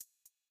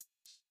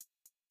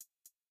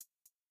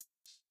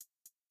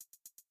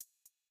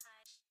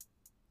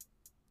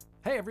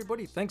Hey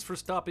everybody, thanks for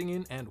stopping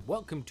in and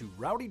welcome to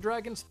Rowdy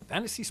Dragon's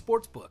Fantasy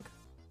Sportsbook.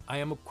 I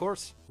am of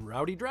course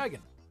Rowdy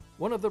Dragon,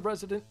 one of the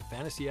resident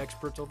fantasy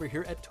experts over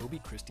here at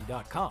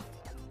TobyChristie.com.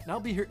 And I'll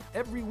be here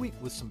every week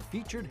with some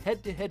featured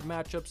head-to-head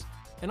matchups,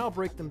 and I'll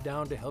break them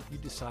down to help you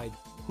decide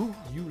who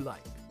you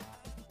like.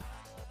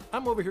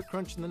 I'm over here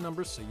crunching the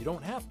numbers so you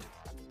don't have to.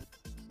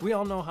 We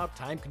all know how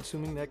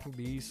time-consuming that can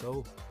be,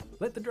 so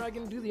let the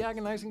dragon do the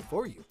agonizing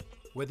for you,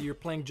 whether you're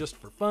playing just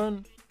for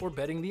fun or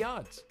betting the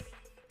odds.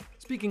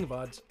 Speaking of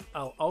odds,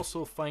 I'll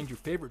also find your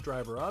favorite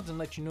driver odds and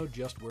let you know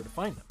just where to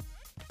find them.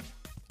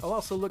 I'll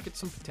also look at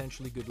some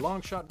potentially good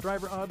long shot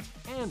driver odds,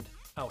 and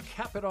I'll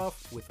cap it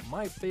off with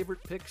my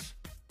favorite picks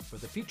for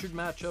the featured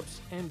matchups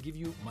and give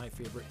you my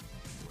favorite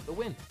for the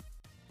win.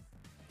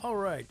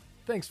 Alright,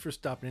 thanks for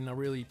stopping in. I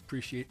really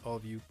appreciate all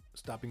of you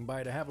stopping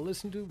by to have a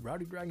listen to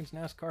Rowdy Dragon's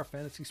NASCAR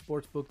Fantasy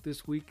Sportsbook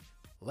this week.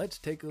 Let's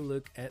take a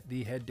look at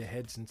the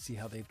head-to-heads and see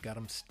how they've got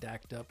them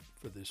stacked up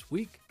for this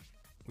week.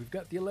 We've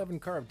got the 11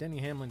 car of Denny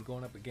Hamlin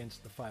going up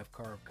against the 5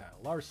 car of Kyle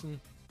Larson,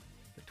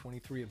 the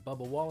 23 of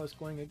Bubba Wallace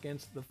going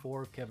against the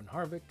 4 of Kevin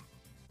Harvick,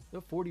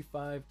 the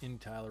 45 in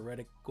Tyler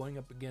Reddick going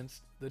up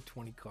against the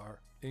 20 car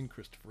in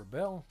Christopher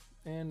Bell,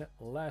 and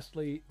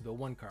lastly the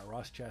 1 car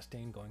Ross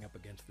Chastain going up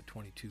against the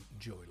 22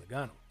 Joey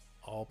Logano.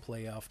 All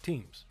playoff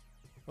teams.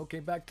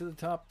 Okay, back to the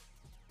top.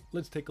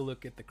 Let's take a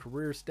look at the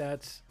career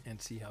stats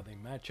and see how they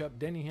match up.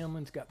 Denny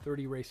Hamlin's got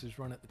 30 races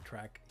run at the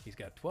track. He's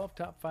got 12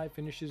 top 5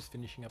 finishes,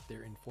 finishing up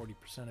there in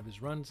 40% of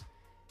his runs.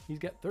 He's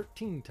got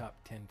 13 top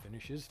 10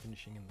 finishes,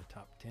 finishing in the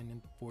top 10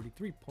 in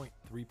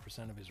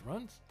 43.3% of his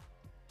runs.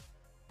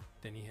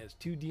 Then he has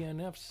 2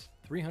 DNFs,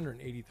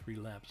 383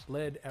 laps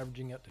led,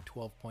 averaging out to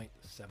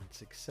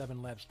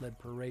 12.767 laps led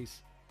per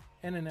race,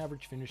 and an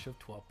average finish of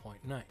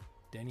 12.9.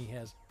 Denny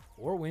has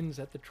 4 wins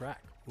at the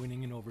track,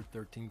 winning in over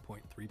 13.3%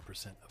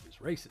 of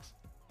his races.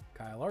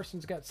 Kyle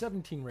Larson's got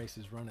 17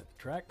 races run at the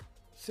track,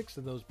 6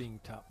 of those being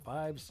top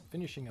 5s,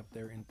 finishing up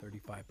there in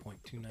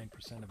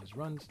 35.29% of his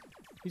runs.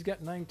 He's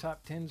got 9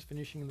 top 10s,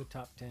 finishing in the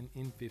top 10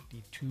 in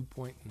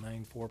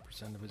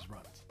 52.94% of his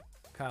runs.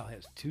 Kyle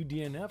has 2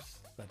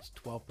 DNFs, that's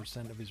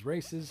 12% of his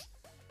races,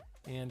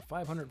 and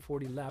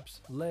 540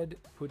 laps led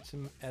puts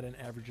him at an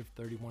average of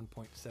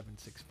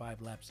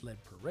 31.765 laps led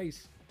per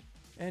race,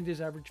 and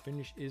his average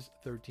finish is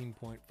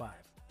 13.5.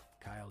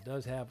 Kyle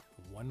does have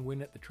 1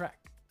 win at the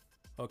track.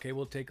 Okay,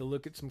 we'll take a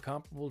look at some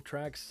comparable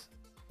tracks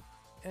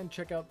and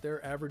check out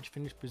their average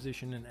finish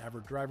position and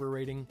average driver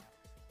rating.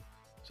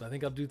 So I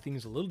think I'll do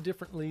things a little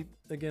differently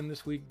again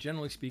this week.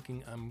 Generally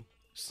speaking, I'm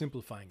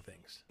simplifying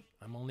things.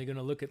 I'm only going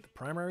to look at the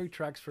primary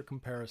tracks for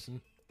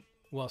comparison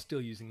while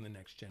still using the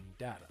next gen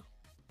data.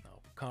 Now,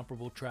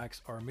 comparable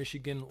tracks are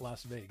Michigan,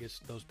 Las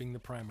Vegas, those being the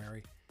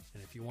primary.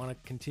 And if you want to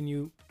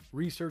continue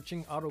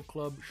researching, Auto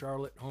Club,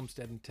 Charlotte,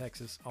 Homestead, and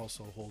Texas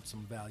also hold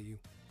some value.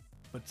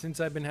 But since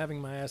I've been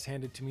having my ass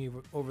handed to me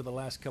over the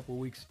last couple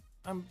of weeks,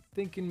 I'm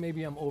thinking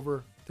maybe I'm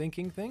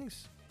overthinking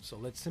things. So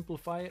let's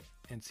simplify it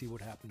and see what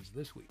happens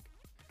this week.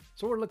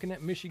 So we're looking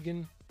at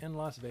Michigan and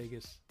Las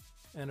Vegas,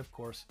 and of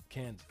course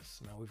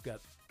Kansas. Now we've got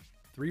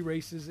 3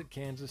 races at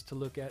Kansas to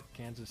look at.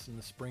 Kansas in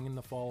the spring and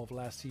the fall of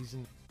last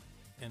season,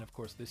 and of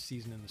course this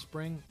season in the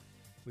spring.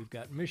 We've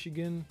got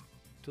Michigan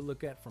to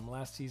look at from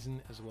last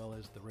season, as well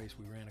as the race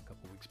we ran a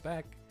couple weeks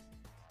back,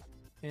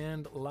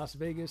 and Las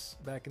Vegas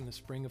back in the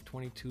spring of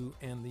 22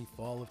 and the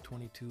fall of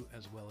 22,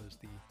 as well as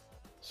the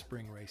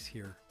spring race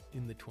here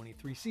in the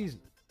 23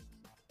 season.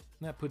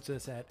 And that puts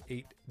us at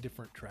 8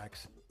 different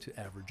tracks to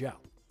average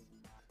out.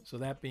 So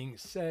that being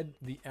said,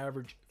 the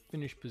average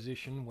finish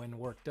position when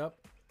worked up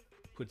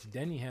puts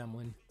Denny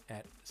Hamlin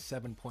at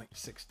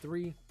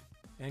 7.63,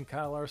 and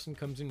Kyle Larson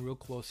comes in real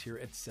close here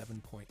at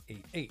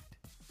 7.88.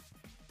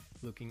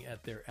 Looking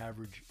at their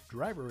average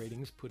driver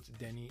ratings puts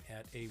Denny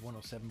at a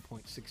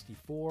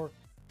 107.64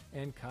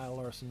 and Kyle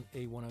Larson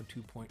a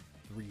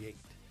 102.38.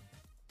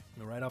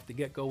 Now right off the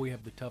get-go, we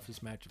have the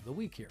toughest match of the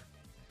week here.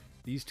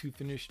 These two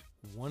finished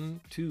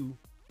 1-2 in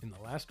the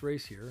last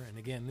race here, and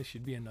again, this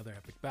should be another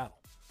epic battle.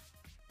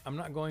 I'm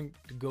not going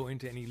to go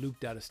into any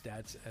loop data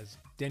stats, as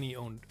Denny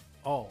owned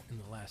all in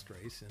the last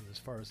race, and as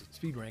far as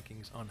speed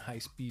rankings on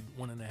high-speed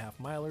 1.5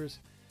 milers,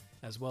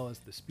 as well as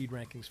the speed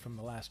rankings from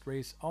the last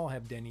race, all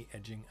have Denny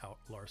edging out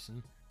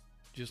Larson,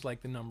 just like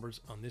the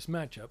numbers on this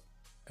matchup,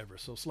 ever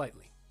so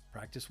slightly.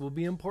 Practice will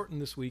be important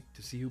this week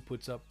to see who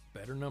puts up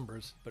better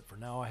numbers, but for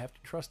now I have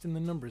to trust in the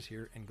numbers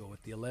here and go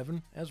with the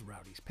 11 as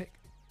Rowdy's pick.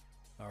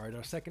 Alright,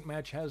 our second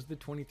match has the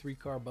 23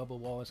 car Bubba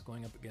Wallace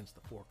going up against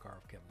the 4 car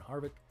of Kevin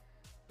Harvick.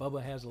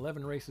 Bubba has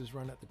 11 races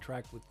run at the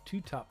track with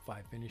 2 top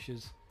 5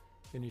 finishes,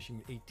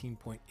 finishing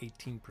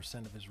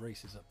 18.18% of his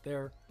races up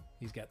there.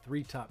 He's got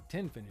 3 top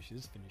 10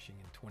 finishes, finishing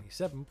in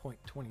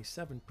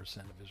 27.27%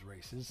 of his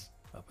races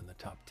up in the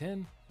top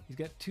 10. He's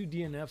got 2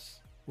 DNFs,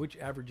 which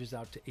averages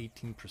out to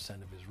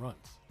 18% of his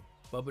runs.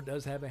 Bubba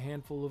does have a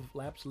handful of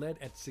laps led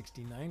at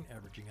 69,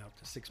 averaging out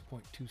to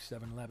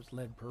 6.27 laps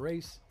led per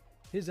race.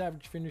 His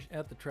average finish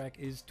at the track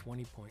is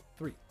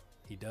 20.3.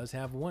 He does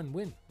have 1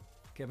 win.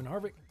 Kevin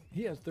Harvick,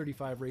 he has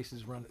 35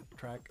 races run at the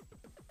track,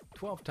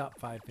 12 top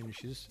 5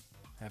 finishes,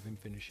 have him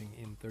finishing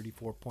in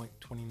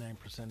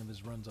 34.29% of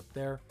his runs up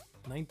there.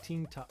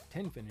 19 top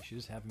 10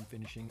 finishes have him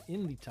finishing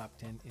in the top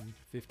 10 in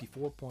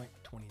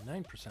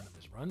 54.29% of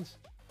his runs.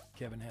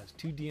 Kevin has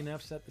 2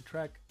 DNFs at the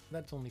track,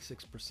 that's only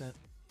 6%,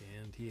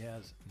 and he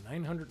has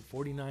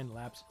 949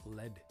 laps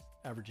led,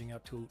 averaging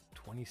out to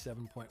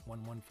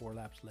 27.114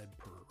 laps led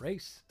per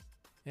race.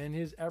 And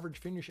his average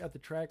finish at the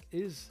track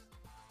is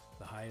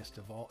the highest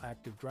of all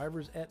active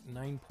drivers at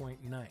 9.9.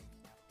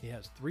 He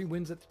has 3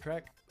 wins at the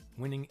track,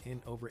 winning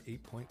in over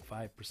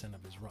 8.5%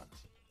 of his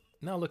runs.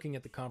 Now looking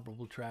at the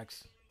comparable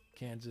tracks,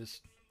 Kansas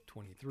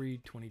 23,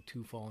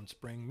 22 fall and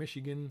spring,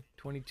 Michigan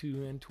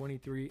 22 and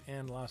 23,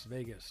 and Las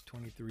Vegas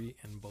 23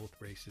 in both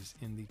races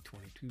in the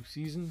 22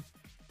 season,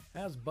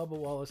 has Bubba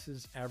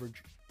Wallace's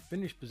average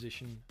finish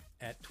position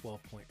at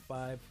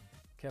 12.5.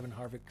 Kevin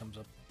Harvick comes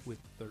up with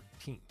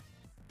 13.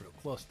 Real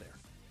close there.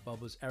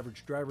 Bubba's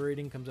average driver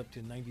rating comes up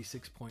to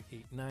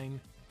 96.89.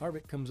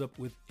 Harvick comes up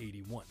with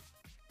 81.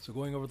 So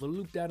going over the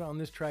loop data on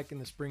this track in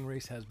the spring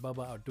race has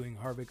Bubba outdoing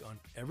Harvick on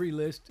every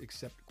list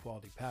except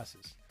quality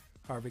passes.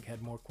 Harvick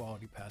had more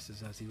quality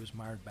passes as he was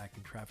mired back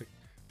in traffic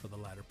for the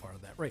latter part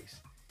of that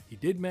race. He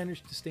did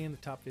manage to stay in the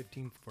top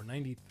 15 for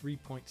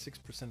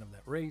 93.6% of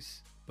that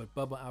race, but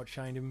Bubba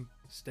outshined him,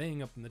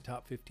 staying up in the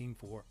top 15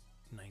 for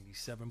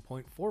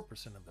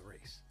 97.4% of the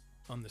race.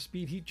 On the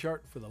speed heat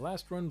chart for the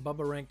last run,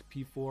 Bubba ranked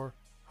P4,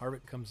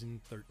 Harvick comes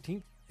in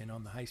 13th, and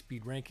on the high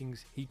speed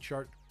rankings heat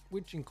chart,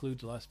 which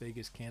includes Las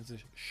Vegas,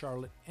 Kansas,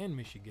 Charlotte, and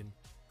Michigan,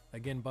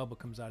 again Bubba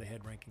comes out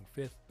ahead ranking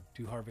 5th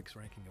to Harvick's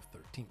ranking of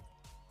 13th.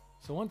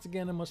 So once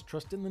again, I must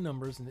trust in the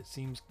numbers, and it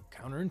seems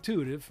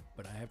counterintuitive,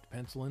 but I have to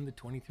pencil in the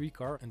 23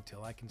 car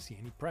until I can see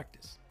any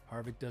practice.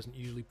 Harvick doesn't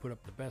usually put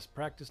up the best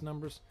practice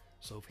numbers,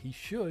 so if he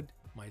should,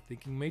 my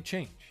thinking may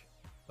change.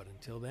 But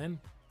until then,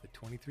 the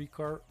 23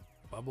 car,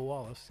 Bubba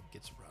Wallace,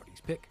 gets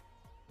Rowdy's pick.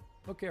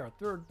 Okay, our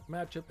third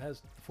matchup has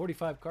the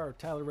 45 car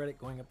Tyler Reddick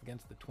going up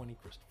against the 20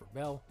 Christopher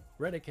Bell.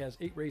 Reddick has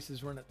 8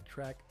 races run at the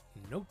track,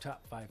 no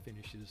top 5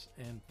 finishes,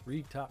 and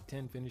 3 top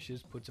 10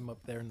 finishes puts him up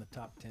there in the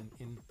top 10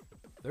 in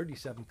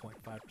 37.5%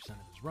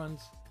 of his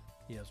runs.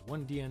 He has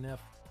 1 DNF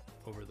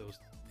over those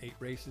 8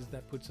 races,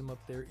 that puts him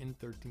up there in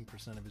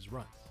 13% of his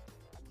runs.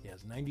 He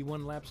has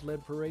 91 laps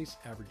led per race,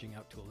 averaging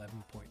out to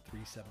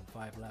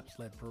 11.375 laps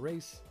led per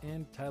race,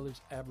 and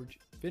Tyler's average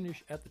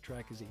finish at the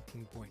track is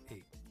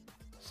 18.8.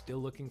 Still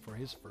looking for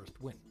his first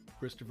win.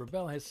 Christopher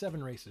Bell has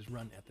 7 races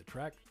run at the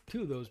track,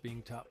 2 of those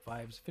being top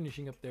 5s,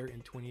 finishing up there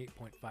in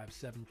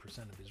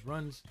 28.57% of his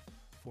runs.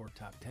 4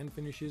 top 10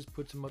 finishes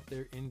puts him up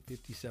there in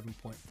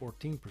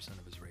 57.14%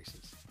 of his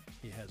races.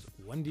 He has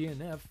 1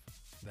 DNF,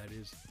 that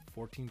is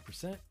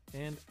 14%,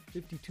 and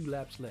 52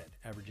 laps led,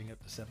 averaging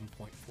up to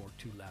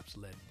 7.42 laps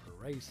led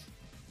per race.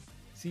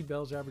 C.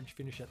 Bell's average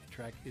finish at the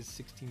track is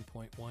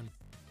 16.1.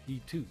 He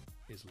too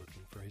is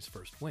looking for his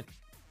first win.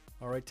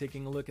 Alright,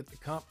 taking a look at the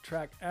comp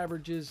track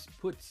averages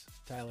puts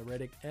Tyler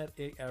Reddick at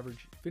an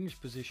average finish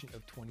position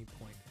of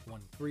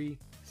 20.13.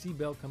 C.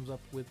 Bell comes up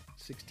with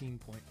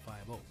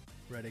 16.50.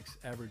 Reddick's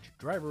average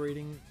driver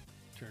rating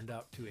turned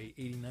out to a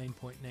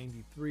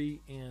 89.93,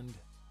 and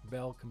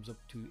Bell comes up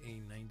to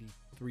a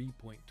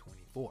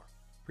 93.24.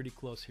 Pretty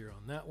close here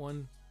on that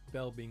one,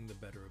 Bell being the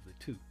better of the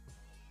two.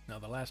 Now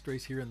the last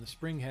race here in the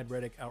spring had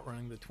Reddick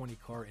outrunning the 20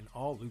 car in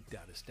all loop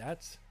data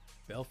stats.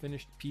 Bell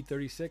finished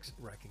P36,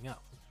 racking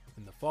out.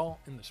 In the fall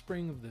and the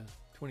spring of the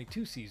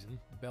 22 season,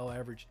 Bell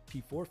averaged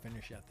P4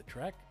 finish at the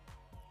track.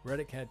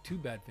 Reddick had 2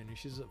 bad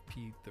finishes of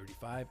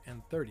P35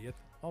 and 30th,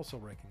 also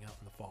ranking out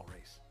in the fall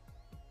race.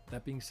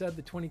 That being said,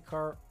 the 20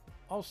 car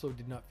also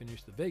did not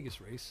finish the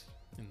Vegas race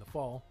in the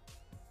fall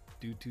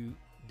due to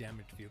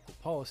damaged vehicle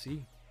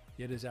policy,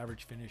 yet his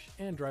average finish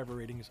and driver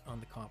ratings on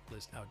the comp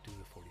list outdo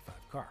the 45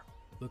 car.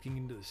 Looking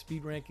into the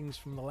speed rankings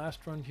from the last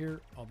run here,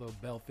 although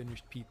Bell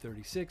finished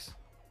P36,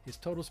 his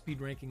total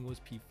speed ranking was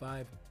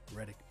P5,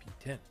 Reddick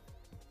P10.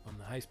 On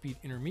the high-speed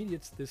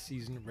intermediates this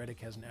season, Reddick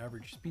has an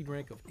average speed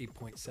rank of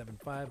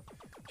 8.75,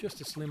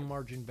 just a slim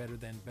margin better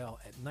than Bell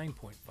at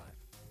 9.5.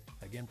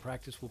 Again,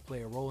 practice will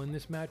play a role in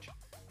this match,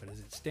 but as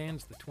it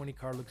stands, the 20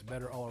 car looks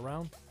better all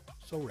around,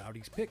 so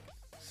Rowdy's pick,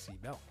 C.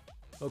 Bell.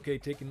 Okay,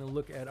 taking a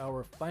look at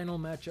our final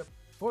matchup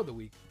for the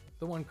week,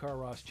 the 1 car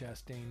Ross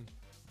Chastain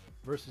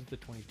versus the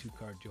 22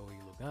 car Joey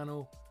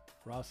Logano.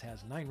 Ross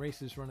has 9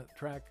 races run at the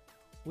track,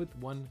 with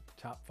 1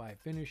 top 5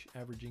 finish,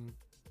 averaging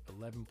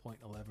 11.11%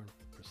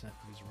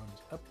 of his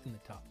runs up in the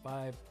top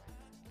 5.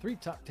 3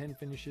 top 10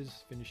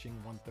 finishes, finishing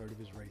 1/3 of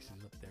his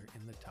races up there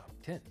in the top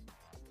 10.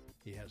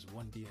 He has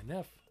 1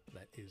 DNF,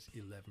 that is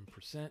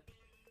 11%,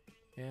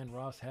 and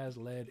Ross has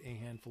led a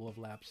handful of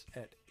laps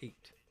at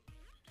 8.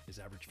 His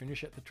average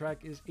finish at the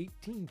track is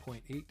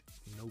 18.8,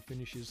 no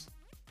finishes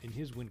in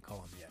his win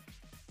column yet.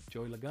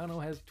 Joey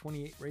Logano has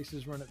 28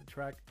 races run at the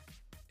track,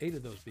 8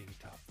 of those being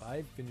top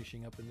 5,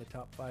 finishing up in the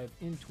top 5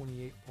 in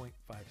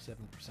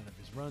 28.57% of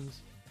his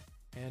runs,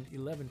 and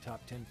 11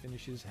 top 10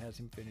 finishes has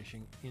him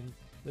finishing in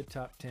the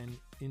top 10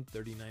 in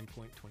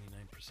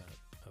 39.29%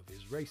 of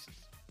his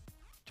races.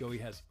 Joey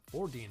has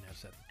 4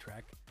 DNFs at the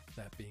track,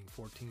 that being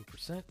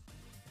 14%,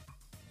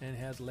 and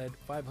has led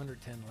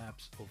 510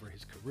 laps over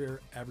his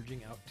career,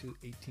 averaging out to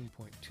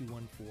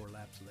 18.214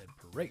 laps led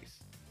per race.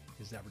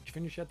 His average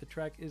finish at the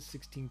track is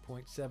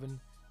 16.7.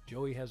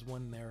 Joey has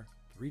won there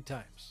 3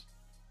 times.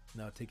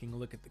 Now taking a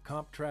look at the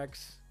comp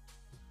tracks,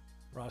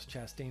 Ross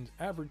Chastain's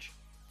average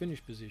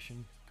finish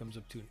position comes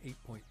up to an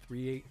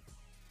 8.38,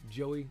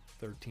 Joey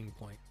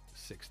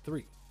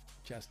 13.63.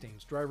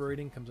 Chastain's driver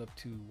rating comes up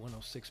to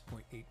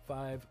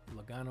 106.85,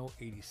 Logano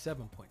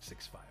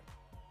 87.65.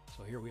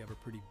 So here we have a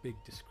pretty big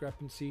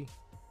discrepancy,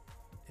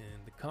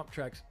 and the comp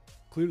tracks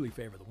clearly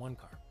favor the one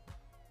car.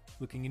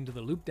 Looking into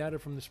the loop data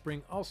from the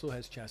spring also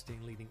has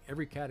Chastain leading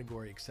every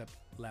category except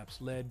laps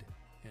led,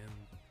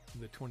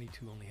 and the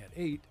 22 only had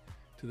 8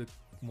 to the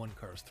one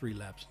car's 3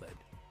 laps led.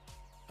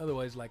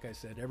 Otherwise, like I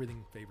said,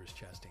 everything favors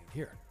Chastain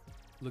here.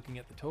 Looking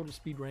at the total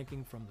speed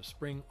ranking from the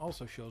spring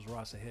also shows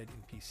Ross ahead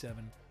in P7,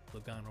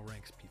 Logano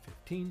ranks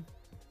P15,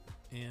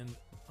 and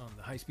on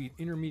the high-speed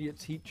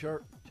intermediates heat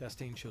chart,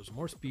 Chastain shows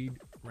more speed,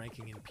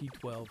 ranking in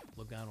P12,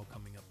 Logano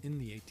coming up in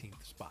the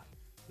 18th spot.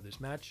 For this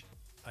match,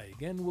 I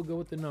again will go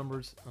with the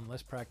numbers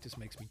unless practice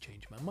makes me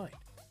change my mind.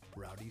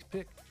 Rowdy's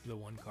pick, the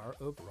one car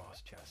of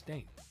Ross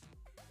Chastain.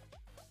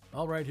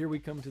 Alright, here we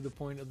come to the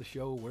point of the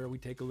show where we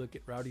take a look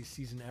at Rowdy's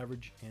season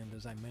average, and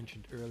as I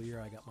mentioned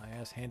earlier, I got my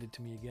ass handed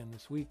to me again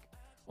this week,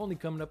 only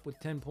coming up with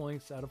 10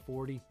 points out of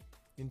 40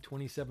 in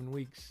 27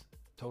 weeks.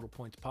 Total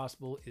points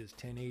possible is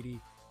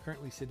 1080,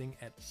 currently sitting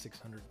at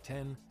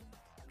 610,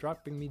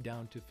 dropping me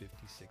down to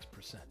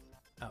 56%.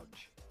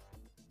 Ouch.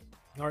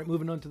 Alright,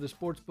 moving on to the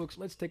sports books,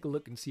 let's take a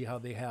look and see how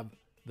they have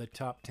the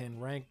top 10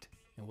 ranked,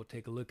 and we'll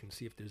take a look and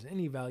see if there's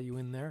any value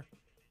in there.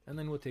 And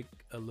then we'll take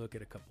a look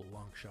at a couple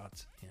long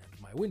shots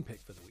and my win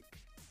pick for the week.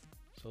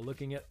 So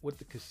looking at what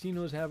the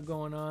casinos have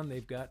going on,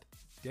 they've got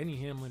Denny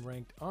Hamlin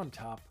ranked on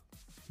top.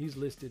 He's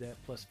listed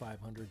at plus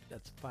 500.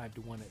 That's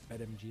 5-1 at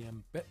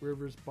BetMGM,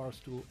 BetRivers,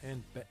 Barstool,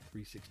 and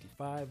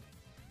Bet365.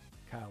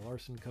 Kyle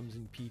Larson comes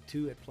in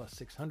P2 at plus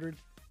 600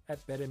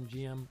 at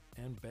BetMGM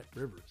and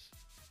BetRivers.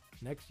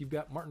 Next, you've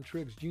got Martin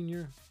Truex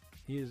Jr.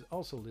 He is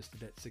also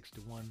listed at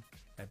 6-1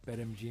 at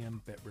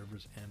BetMGM,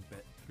 BetRivers, and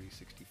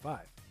Bet365.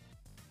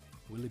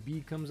 Willie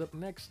B comes up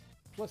next,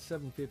 plus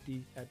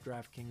 750 at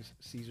DraftKings,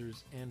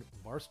 Caesars, and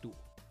Barstool.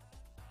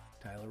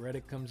 Tyler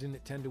Reddick comes in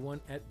at 10-1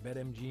 at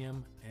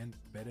BetMGM and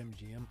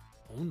BetMGM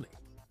only.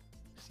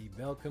 C.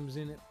 Bell comes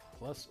in at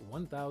plus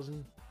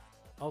 1,000,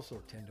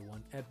 also 10-1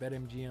 at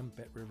BetMGM,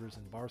 BetRivers,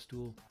 and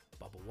Barstool.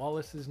 Bubba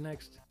Wallace is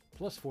next,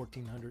 plus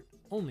 1,400,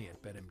 only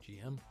at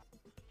BetMGM.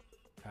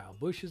 Kyle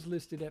Busch is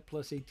listed at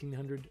plus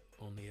 1,800,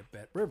 only at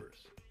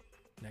BetRivers.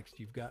 Next,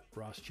 you've got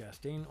Ross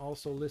Chastain,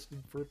 also listed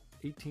for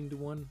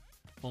 18-1,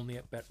 only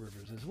at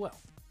BetRivers as well.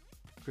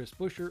 Chris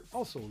Buescher,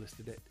 also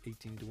listed at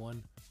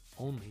 18-1,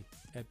 only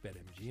at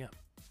BetMGM.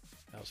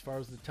 Now, as far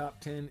as the top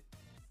 10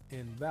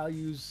 in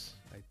values,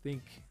 I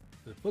think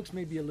the books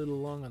may be a little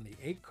long on the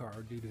 8 car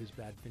due to his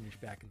bad finish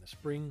back in the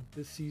spring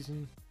this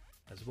season,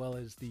 as well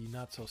as the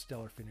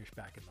not-so-stellar finish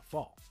back in the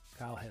fall.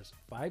 Kyle has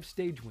 5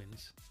 stage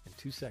wins in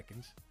 2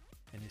 seconds,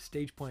 and his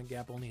stage point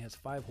gap only has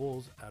 5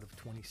 holes out of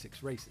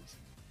 26 races.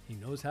 He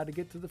knows how to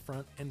get to the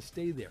front and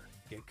stay there.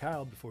 Get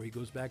Kyle before he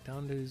goes back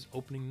down to his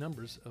opening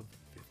numbers of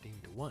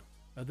 15-1.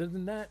 Other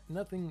than that,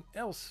 nothing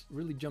else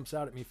really jumps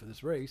out at me for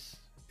this race.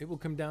 It will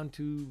come down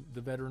to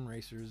the veteran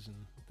racers, and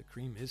the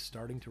cream is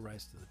starting to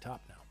rise to the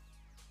top now.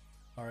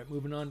 Alright,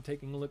 moving on,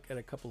 taking a look at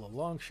a couple of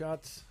long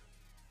shots.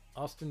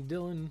 Austin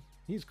Dillon,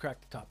 he's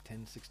cracked the top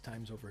 10 6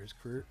 times over his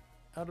career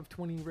out of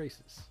 20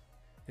 races.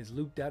 His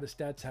loop data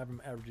stats have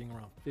him averaging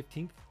around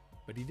 15th,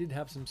 but he did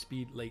have some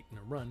speed late in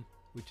a run,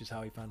 which is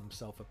how he found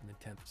himself up in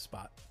the 10th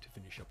spot to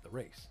finish up the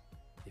race.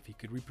 If he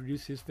could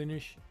reproduce his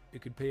finish,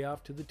 it could pay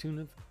off to the tune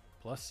of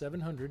plus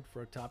 700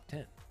 for a top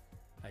 10.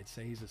 I'd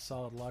say he's a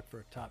solid lock for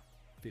a top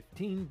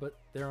 15, but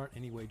there aren't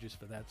any wagers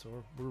for that,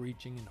 so we're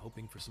reaching and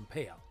hoping for some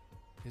payout.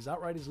 His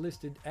outright is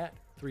listed at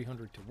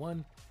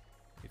 300-1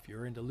 if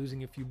you're into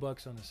losing a few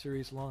bucks on a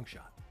serious long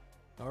shot.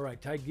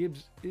 Alright, Ty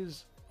Gibbs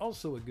is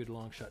also a good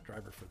long shot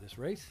driver for this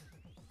race.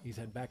 He's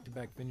had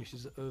back-to-back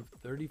finishes of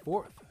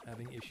 34th,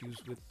 having issues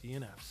with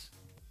DNFs.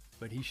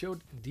 But he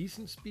showed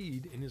decent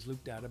speed in his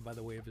loop data by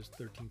the way of his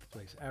 13th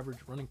place average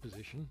running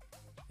position,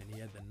 and he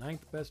had the 9th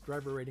best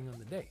driver rating on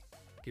the day.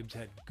 Gibbs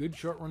had good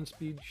short run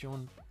speed,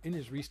 shown in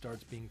his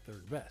restarts being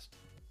 3rd best.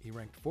 He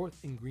ranked 4th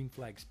in green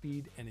flag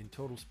speed, and in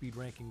total speed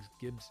rankings,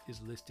 Gibbs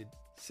is listed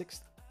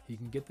 6th. He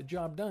can get the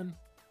job done.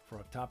 For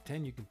a top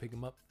 10, you can pick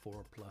him up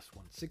for plus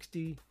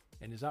 160,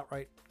 and his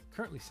outright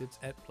currently sits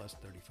at plus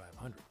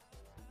 3,500.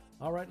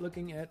 Alright,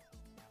 looking at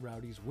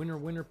Rowdy's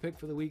winner pick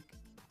for the week.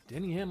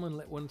 Denny Hamlin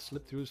let one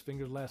slip through his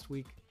fingers last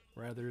week.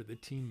 Rather, the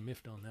team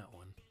miffed on that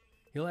one.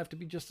 He'll have to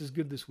be just as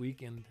good this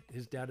week, and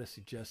his data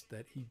suggests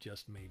that he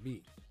just may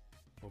be.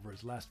 Over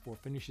his last 4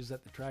 finishes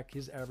at the track,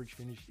 his average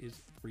finish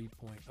is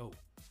 3.0.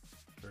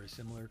 Very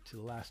similar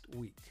to last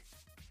week.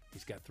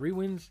 He's got 3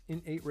 wins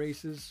in 8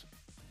 races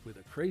with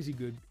a crazy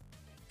good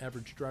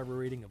average driver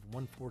rating of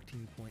 114.9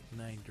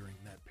 during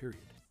that period.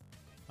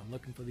 I'm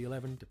looking for the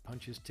 11 to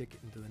punch his ticket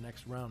into the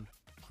next round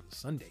on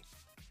Sunday.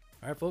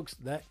 All right, folks,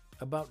 that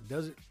about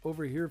does it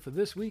over here for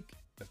this week.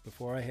 But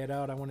before I head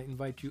out, I want to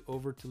invite you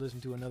over to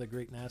listen to another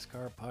great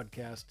NASCAR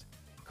podcast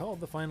called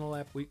The Final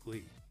Lap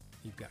Weekly.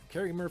 You've got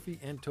Kerry Murphy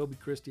and Toby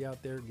Christie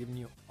out there giving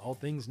you all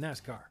things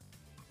NASCAR.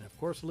 And of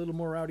course, a little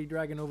more Rowdy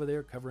Dragon over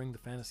there covering the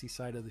fantasy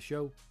side of the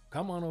show.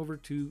 Come on over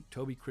to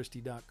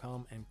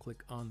tobychristie.com and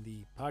click on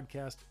the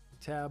podcast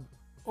tab,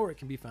 or it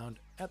can be found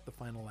at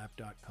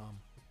thefinallap.com,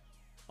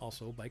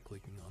 also by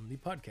clicking on the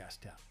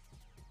podcast tab.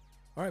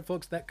 All right,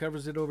 folks, that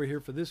covers it over here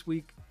for this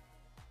week.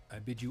 I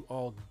bid you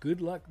all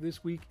good luck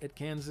this week at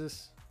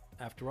Kansas.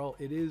 After all,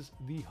 it is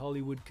the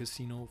Hollywood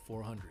Casino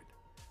 400.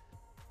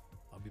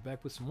 I'll be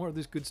back with some more of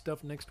this good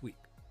stuff next week.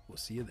 We'll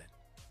see you then.